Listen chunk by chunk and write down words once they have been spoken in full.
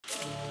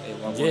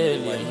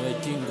Jelly, I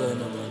think man.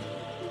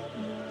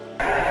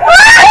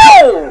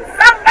 Woo!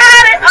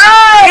 Somebody,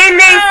 he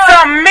needs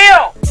some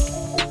milk.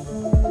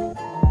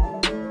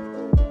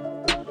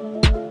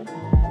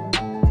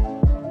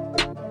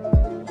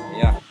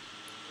 Yeah,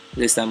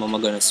 this time I'm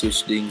gonna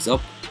switch things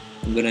up.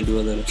 I'm gonna do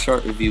a little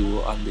short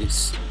review on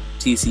this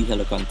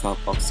tc-helicon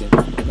Talkbox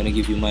synth. I'm gonna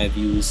give you my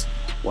views,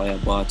 why I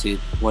bought it,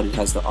 what it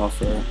has to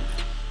offer,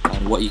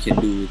 and what you can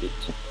do with it.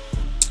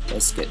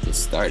 Let's get this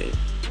started.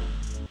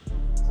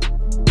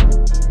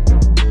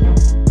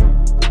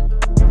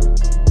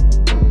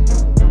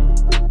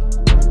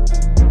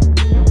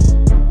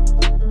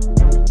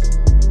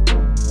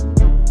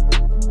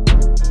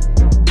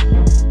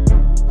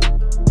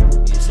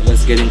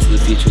 Get into the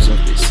features of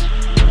this.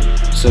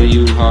 So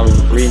you have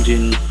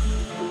ranging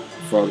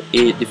from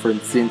 8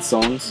 different synth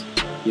sounds.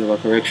 You have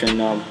a correction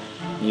knob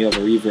and you have a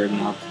reverb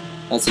knob.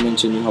 As I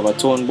mentioned, you have a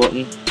tone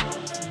button,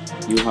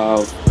 you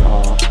have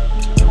a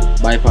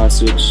bypass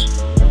switch,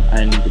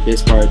 and the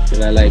best part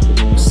that I like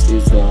the most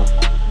is the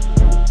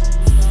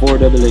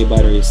 4AA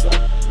battery slot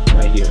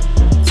right here.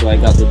 So I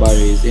got the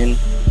batteries in,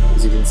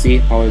 as you can see,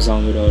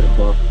 horizontal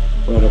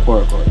without a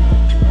power cord.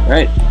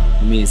 Right?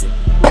 Amazing.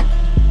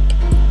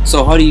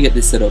 So how do you get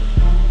this set up?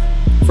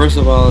 First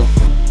of all,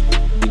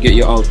 you get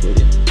your output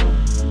in.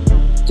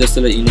 Just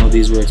to let you know,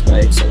 these works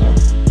by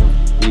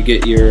XLR. You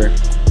get your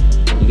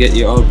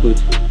output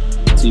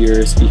to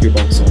your speaker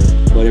box or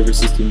whatever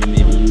system you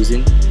may be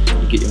using.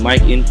 You get your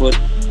mic input.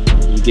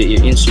 You get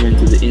your instrument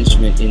to the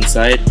instrument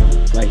inside.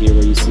 Right here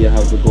where you see I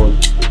have the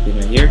gold thing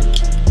right here.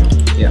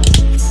 Yeah.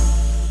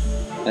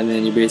 And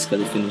then you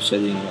basically finish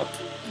setting it up.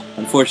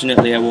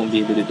 Unfortunately, I won't be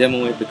able to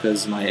demo it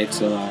because my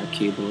XLR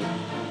cable,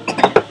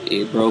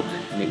 it broke,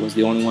 and it was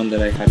the only one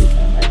that I had with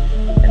my mic,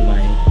 and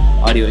my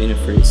audio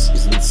interface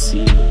doesn't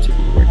seem to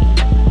be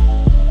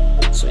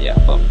working. So yeah,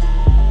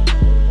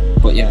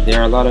 but yeah, there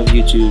are a lot of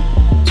YouTube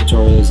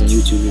tutorials and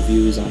YouTube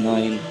reviews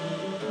online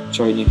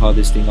showing you how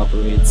this thing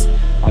operates.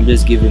 I'm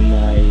just giving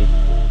my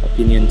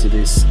opinion to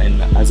this,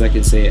 and as I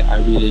can say, I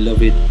really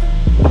love it.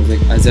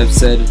 As I've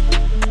said,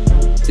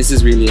 this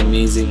is really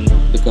amazing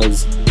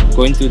because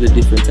going through the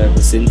different type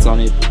of synths on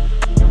it,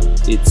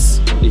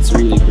 it's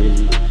really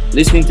crazy.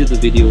 Listening to the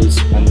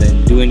videos and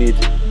then doing it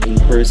in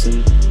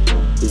person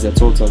is a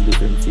total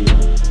different feeling.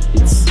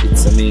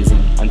 It's amazing.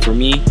 And for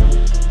me,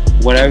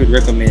 what I would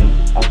recommend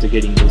after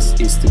getting this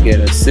is to get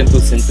a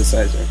simple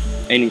synthesizer,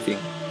 anything.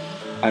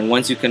 And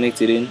once you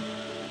connect it in,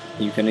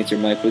 you connect your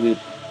mic with it,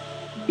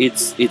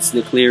 it's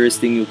the clearest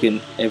thing you can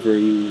ever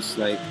use.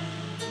 Like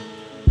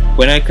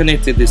when I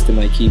connected this to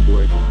my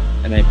keyboard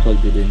and I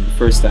plugged it in the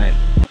first time,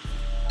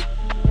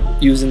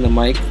 using the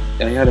mic,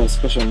 I had a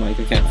special mic,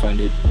 I can't find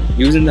it.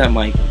 Using that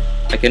mic,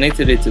 I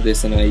connected it to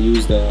this and I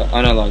used the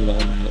analog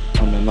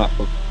on my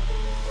MacBook.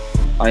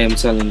 I am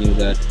telling you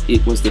that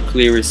it was the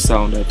clearest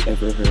sound I've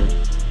ever heard,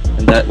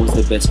 and that was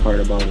the best part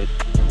about it.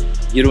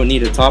 You don't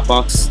need a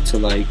Talkbox to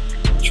like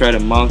try to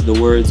mount the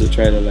words or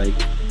try to like,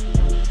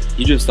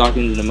 you're just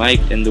talking to the mic,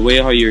 and the way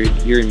how you're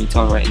hearing me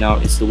talk right now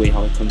is the way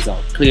how it comes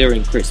out, clear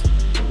and crisp.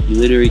 You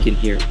literally can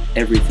hear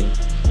everything.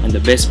 And the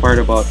best part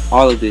about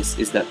all of this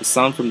is that the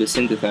sound from the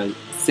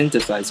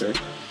synthesizer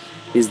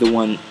is the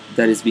one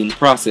that is being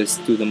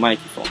processed through the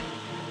microphone,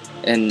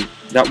 and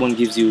that one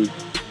gives you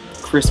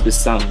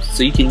crispest sounds.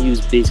 So you can use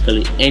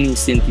basically any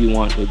synth you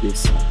want with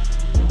this.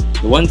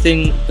 The one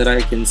thing that I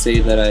can say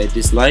that I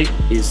dislike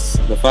is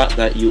the fact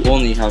that you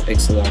only have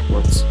XLR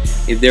ports.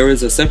 If there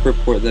was a separate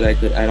port that I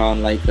could add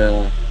on, like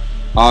a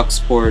aux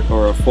port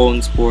or a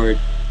phones port,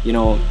 you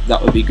know,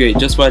 that would be great,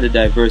 just for the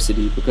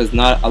diversity, because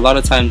not a lot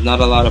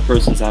of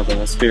persons have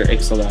a spare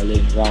XLR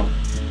laying around,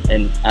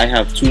 and I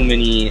have too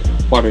many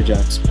quarter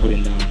jacks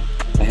putting down,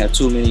 I have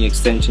too many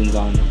extensions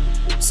on,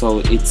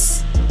 so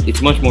it's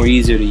much more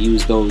easier to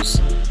use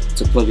those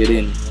to plug it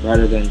in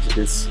rather than to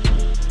just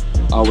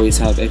always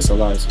have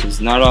XLRs,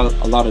 because not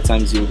a lot of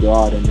times you'll go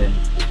out and then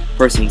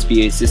person's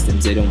PA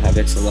systems, they don't have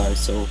XLRs.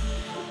 So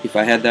if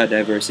I had that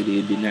diversity,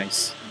 it'd be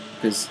nice,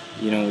 because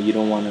you know, you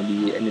don't want to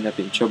be ending up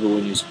in trouble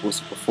when you're supposed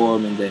to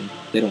perform and then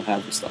they don't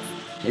have the stuff.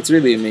 It's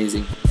really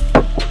amazing.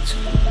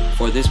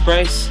 For this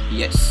price,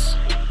 yes,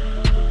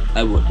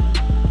 I would.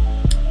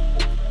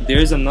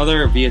 There's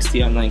another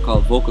VST online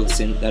called Helicon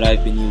Synth that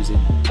I've been using.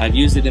 I've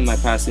used it in my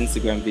past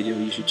Instagram video,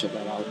 you should check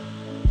that out.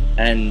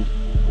 And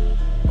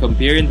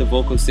comparing the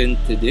Helicon Synth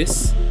to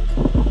this,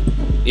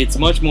 it's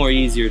much more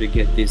easier to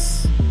get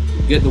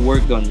the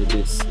work done with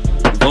this.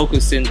 The Helicon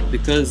Synth,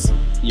 because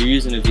you're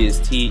using a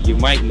VST, your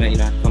mic might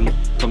not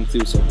come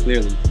through so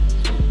clearly,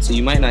 so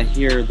you might not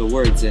hear the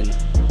words. And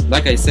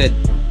like I said,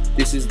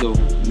 this is the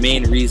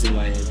main reason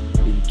why I've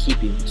been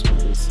keeping this,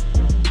 because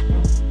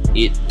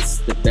it's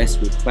the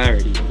best with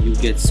clarity. You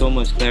get so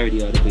much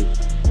clarity out of it,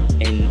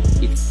 and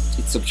it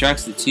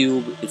subtracts the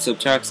tube, it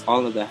subtracts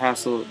all of the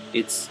hassle.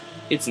 It's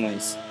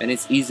nice and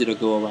it's easy to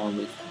go around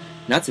with.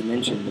 Not to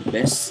mention, the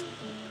best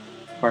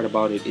part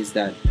about it is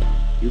that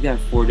you got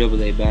 4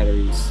 AA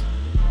batteries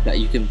that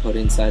you can put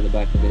inside the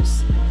back of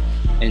this,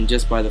 and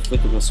just by the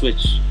flick of a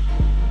switch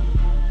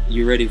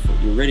you're ready for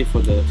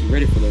the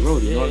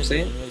road. You know what I'm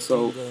saying?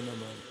 So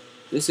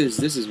this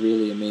is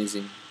really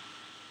amazing.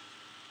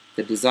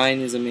 The design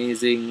is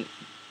amazing.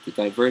 The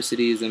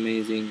diversity is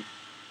amazing.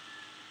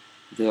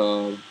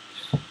 The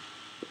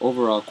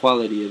overall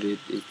quality of it,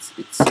 it's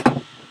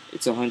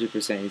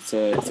 100%. It's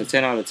a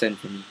 10 out of 10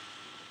 for me.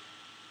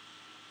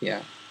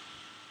 Yeah.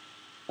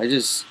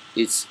 It's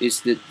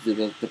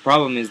the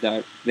problem is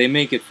that they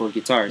make it for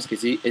guitars,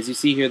 because as you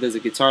see here, there's a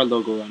guitar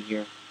logo on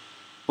here,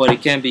 but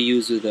it can be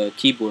used with a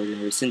keyboard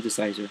or a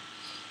synthesizer.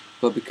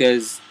 But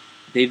because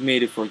they've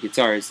made it for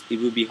guitars,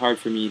 it would be hard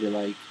for me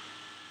to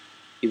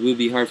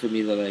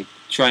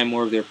try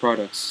more of their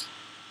products,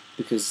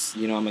 because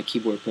I'm a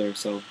keyboard player.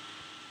 So,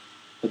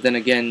 but then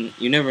again,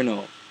 you never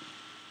know.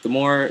 The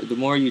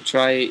more you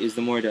try is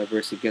the more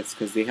diverse it gets,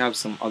 because they have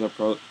some other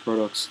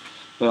products.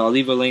 But I'll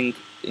leave a link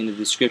in the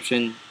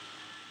description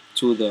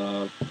to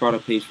the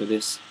product page for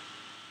this,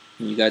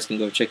 and you guys can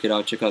go check it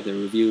out. Check out their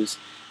reviews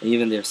and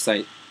even their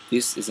site.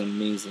 This is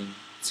amazing.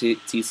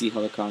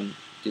 tc-helicon.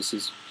 This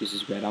is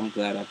great. I'm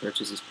glad I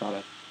purchased this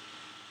product.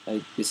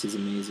 This is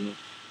amazing.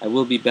 I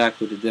will be back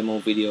with a demo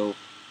video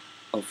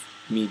of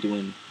me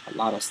doing a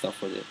lot of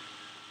stuff with it.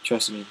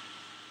 Trust me.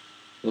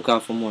 Look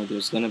out for more.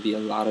 There's gonna be a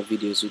lot of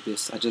videos with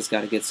this. I just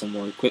gotta get some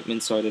more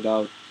equipment sorted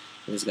out.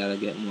 I just gotta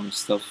get more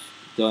stuff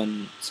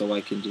done so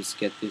I can just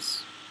get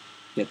this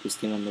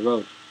thing on the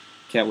road.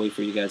 Can't wait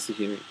for you guys to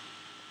hear it.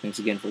 Thanks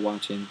again for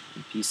watching,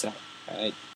 and peace out. Alright.